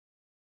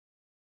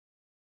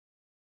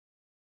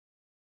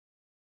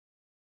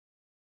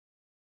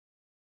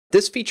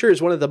This feature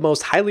is one of the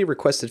most highly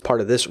requested part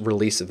of this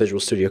release of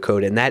Visual Studio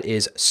Code, and that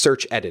is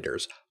search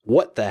editors.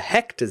 What the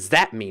heck does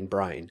that mean,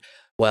 Brian?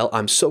 Well,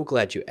 I'm so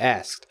glad you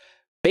asked.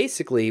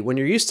 Basically, when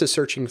you're used to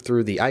searching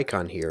through the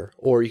icon here,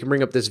 or you can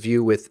bring up this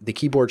view with the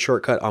keyboard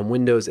shortcut on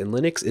Windows and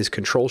Linux is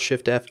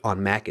Control-Shift-F,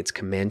 on Mac it's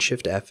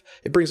Command-Shift-F.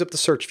 It brings up the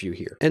search view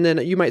here. And then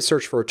you might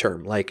search for a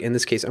term, like in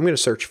this case, I'm going to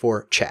search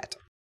for chat.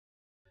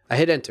 I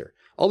hit enter.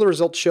 All the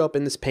results show up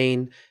in this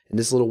pane, in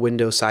this little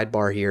window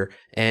sidebar here,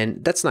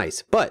 and that's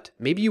nice. But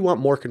maybe you want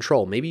more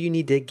control. Maybe you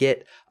need to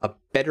get a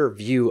better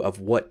view of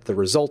what the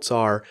results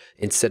are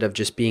instead of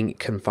just being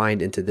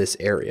confined into this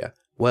area.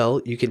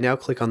 Well, you can now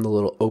click on the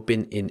little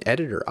Open in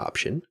Editor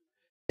option,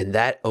 and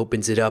that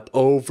opens it up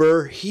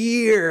over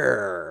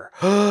here.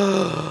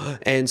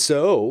 And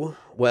so,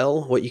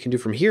 well, what you can do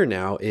from here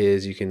now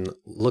is you can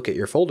look at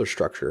your folder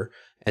structure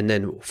and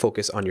then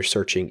focus on your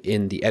searching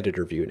in the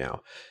editor view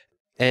now.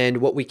 And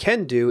what we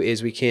can do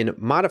is we can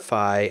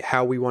modify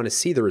how we want to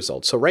see the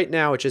results. So right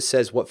now it just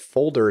says what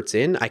folder it's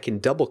in. I can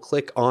double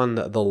click on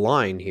the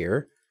line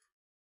here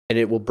and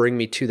it will bring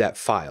me to that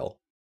file.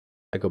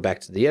 I go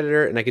back to the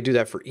editor and I can do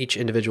that for each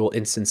individual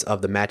instance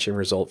of the matching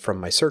result from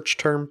my search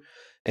term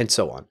and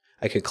so on.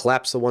 I could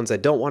collapse the ones I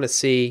don't want to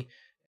see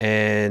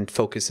and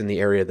focus in the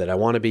area that I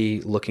want to be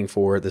looking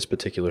for this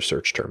particular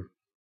search term.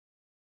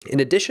 In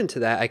addition to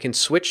that, I can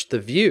switch the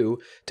view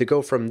to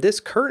go from this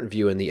current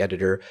view in the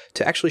editor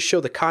to actually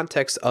show the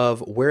context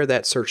of where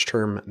that search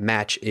term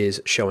match is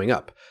showing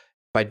up.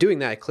 By doing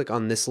that, I click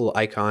on this little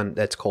icon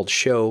that's called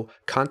Show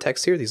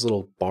Context here, these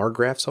little bar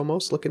graphs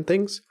almost looking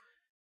things.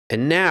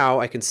 And now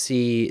I can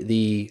see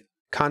the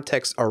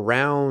context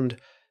around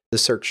the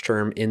search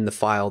term in the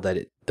file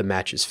that the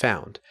match is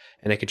found.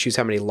 And I can choose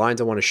how many lines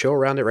I want to show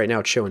around it. Right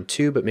now it's showing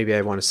 2, but maybe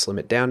I want to slim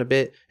it down a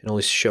bit and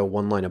only show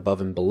 1 line above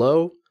and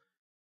below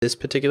this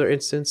particular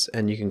instance,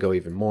 and you can go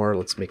even more.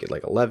 Let's make it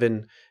like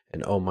 11,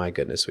 and oh my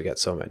goodness, we got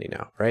so many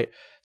now, right?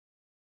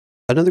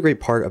 Another great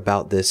part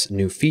about this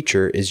new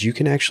feature is you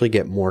can actually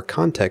get more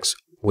context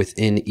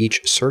within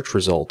each search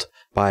result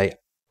by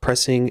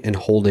pressing and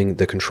holding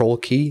the Control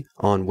key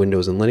on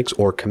Windows and Linux,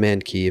 or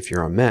Command key if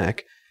you're on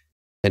Mac,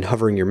 and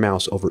hovering your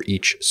mouse over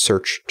each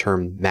search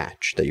term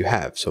match that you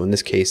have. So in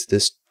this case,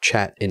 this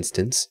chat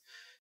instance,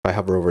 if I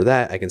hover over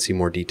that, I can see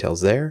more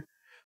details there.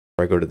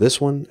 If I go to this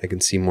one, I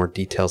can see more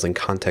details and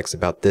context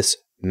about this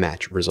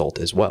match result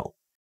as well.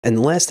 And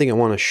the last thing I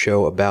want to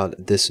show about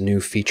this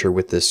new feature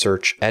with the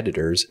search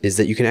editors is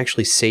that you can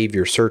actually save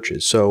your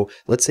searches. So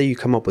let's say you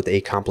come up with a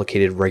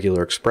complicated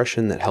regular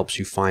expression that helps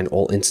you find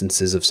all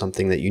instances of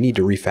something that you need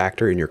to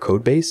refactor in your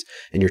code base,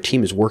 and your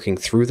team is working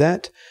through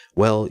that.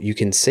 Well, you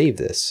can save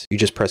this. You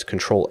just press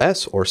Control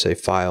S or say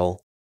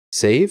File,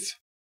 Save.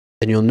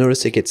 And you'll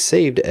notice it gets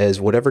saved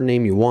as whatever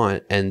name you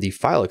want, and the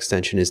file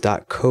extension is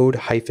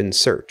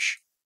 .code-search.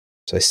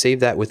 So I save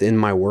that within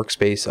my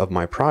workspace of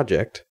my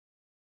project,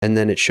 and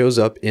then it shows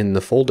up in the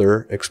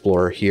folder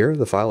explorer here,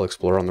 the file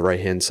explorer on the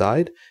right-hand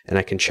side, and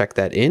I can check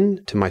that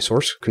in to my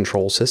source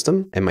control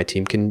system, and my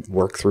team can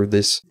work through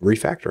this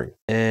refactoring.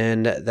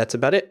 And that's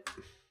about it.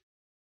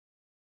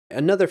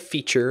 Another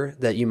feature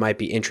that you might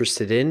be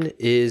interested in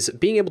is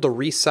being able to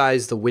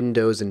resize the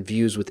windows and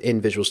views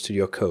within Visual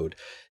Studio Code.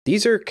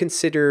 These are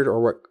considered, or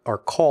what are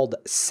called,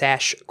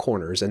 sash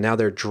corners, and now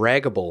they're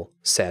draggable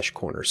sash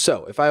corners.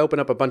 So if I open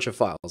up a bunch of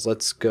files,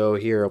 let's go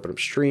here, open up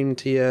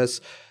StreamTS,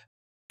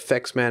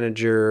 Effects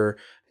Manager,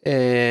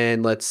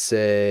 and let's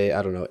say,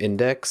 I don't know,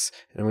 index,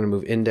 and I'm going to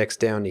move index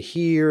down to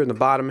here in the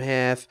bottom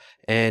half,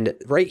 and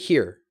right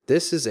here,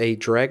 this is a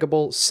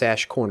draggable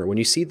sash corner. When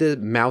you see the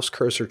mouse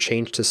cursor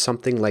change to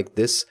something like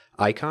this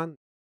icon,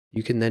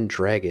 you can then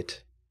drag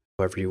it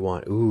however you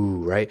want.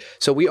 Ooh, right?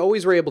 So we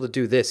always were able to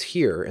do this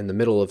here in the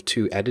middle of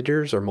 2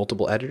 editors or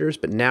multiple editors,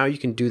 but now you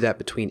can do that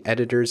between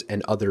editors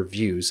and other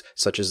views,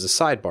 such as the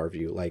sidebar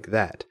view like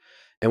that.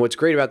 And what's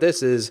great about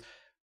this is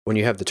when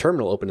you have the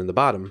terminal open in the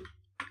bottom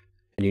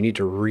and you need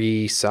to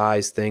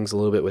resize things a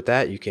little bit with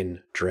that, you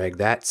can drag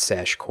that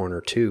sash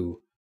corner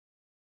too.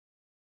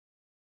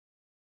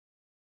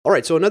 All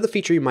right, so another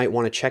feature you might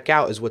want to check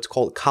out is what's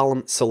called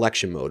column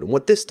selection mode. And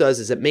what this does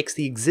is it makes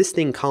the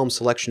existing column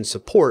selection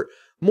support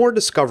more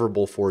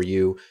discoverable for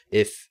you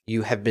if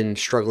you have been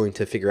struggling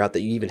to figure out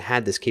that you even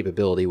had this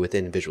capability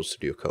within Visual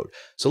Studio Code.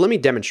 So let me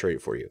demonstrate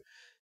it for you.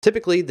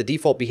 Typically, the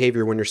default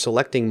behavior when you're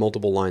selecting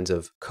multiple lines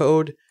of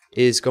code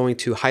is going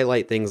to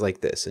highlight things like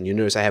this. And you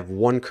notice I have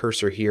one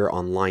cursor here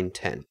on line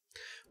 10.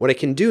 What I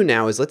can do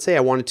now is, let's say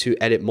I wanted to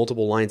edit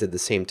multiple lines at the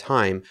same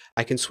time,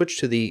 I can switch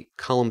to the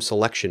column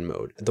selection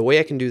mode. The way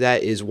I can do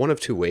that is one of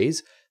 2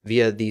 ways,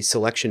 via the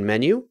selection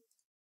menu,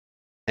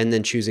 and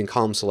then choosing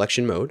column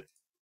selection mode.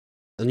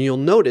 And you'll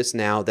notice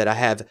now that I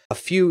have a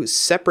few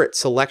separate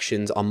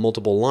selections on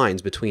multiple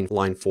lines between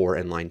line 4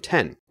 and line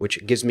 10,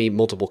 which gives me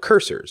multiple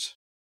cursors.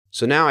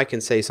 So now I can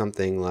say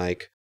something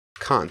like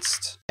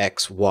const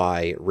x,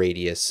 y,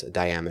 radius,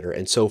 diameter,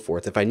 and so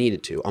forth if I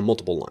needed to on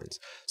multiple lines.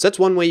 So that's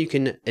one way you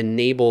can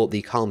enable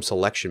the column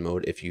selection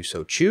mode if you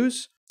so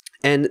choose.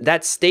 And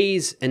that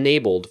stays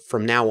enabled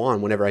from now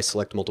on whenever I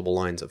select multiple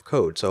lines of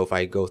code. So if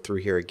I go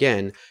through here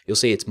again, you'll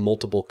see it's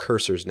multiple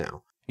cursors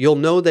now. You'll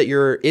know that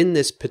you're in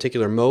this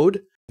particular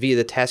mode via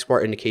the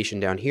taskbar indication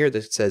down here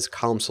that says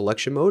column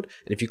selection mode.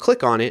 And if you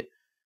click on it,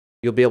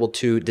 you'll be able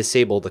to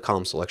disable the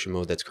column selection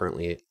mode that's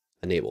currently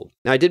enabled.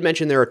 Now, I did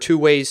mention there are two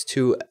ways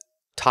to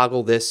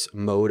toggle this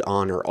mode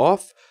on or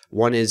off.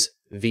 One is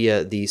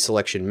via the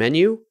selection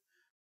menu,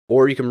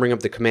 or you can bring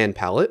up the command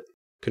palette,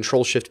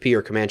 Control-Shift-P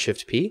or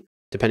Command-Shift-P,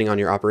 depending on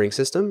your operating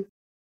system.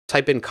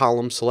 Type in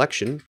column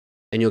selection,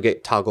 and you'll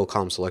get toggle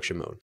column selection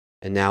mode.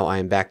 And now I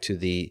am back to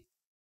the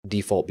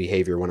default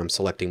behavior when I'm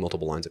selecting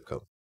multiple lines of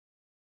code.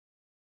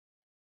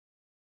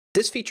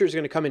 This feature is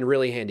going to come in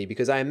really handy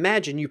because I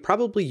imagine you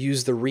probably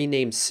use the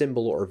rename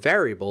symbol or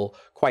variable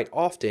quite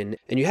often,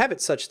 and you have it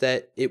such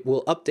that it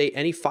will update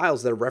any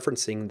files that are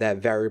referencing that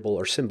variable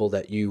or symbol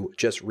that you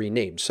just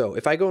renamed. So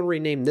if I go and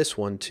rename this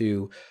one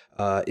to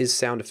is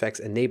sound effects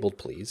enabled,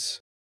 please,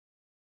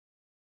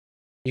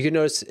 you can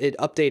notice it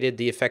updated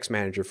the effects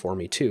manager for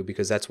me too,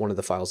 because that's one of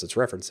the files it's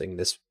referencing,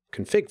 this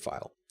config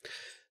file.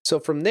 So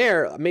from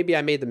there, maybe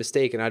I made the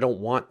mistake and I don't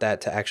want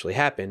that to actually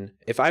happen.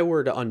 If I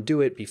were to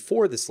undo it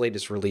before this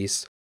latest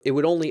release, it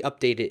would only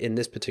update it in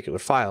this particular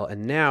file.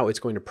 And now it's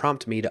going to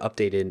prompt me to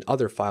update it in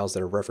other files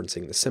that are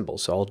referencing the symbol.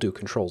 So I'll do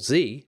Control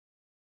Z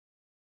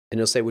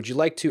and it'll say, would you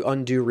like to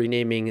undo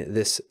renaming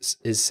this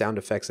is sound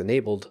effects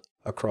enabled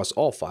across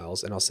all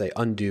files? And I'll say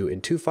undo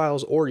in 2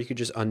 files, or you could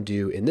just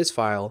undo in this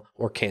file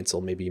or cancel.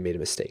 Maybe you made a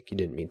mistake. You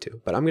didn't mean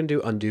to, but I'm going to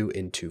do undo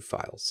in 2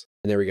 files.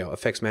 And there we go.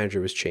 Effects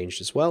Manager was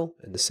changed as well,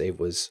 and the save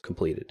was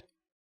completed.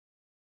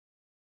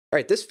 All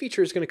right, this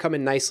feature is going to come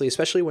in nicely,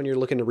 especially when you're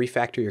looking to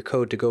refactor your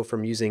code to go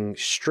from using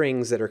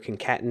strings that are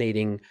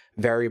concatenating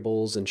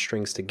variables and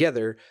strings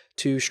together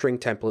to string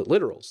template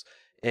literals.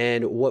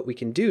 And what we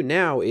can do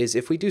now is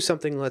if we do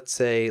something, let's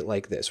say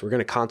like this, we're going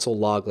to console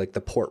log like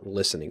the port we're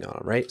listening on,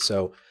 right?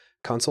 So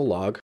console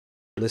log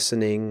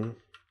listening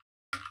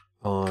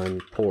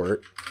on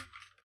port,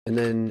 and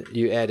then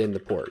you add in the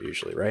port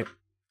usually, right?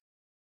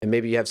 And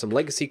maybe you have some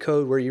legacy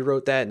code where you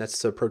wrote that, and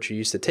that's the approach you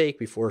used to take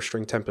before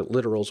string template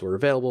literals were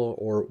available,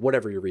 or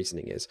whatever your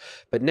reasoning is.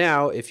 But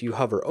now, if you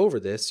hover over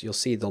this, you'll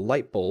see the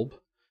light bulb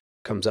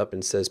comes up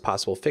and says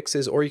possible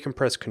fixes, or you can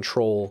press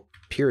Control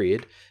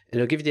period, and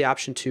it'll give you the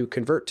option to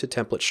convert to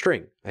template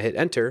string. I hit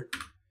enter,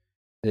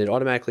 and it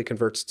automatically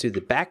converts to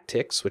the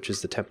backticks, which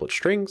is the template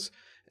strings,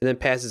 and then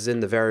passes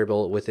in the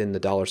variable within the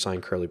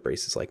 $ curly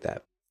braces like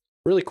that.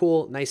 Really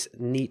cool, nice,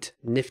 neat,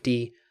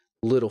 nifty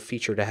little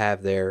feature to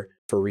have there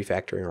for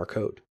refactoring our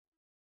code.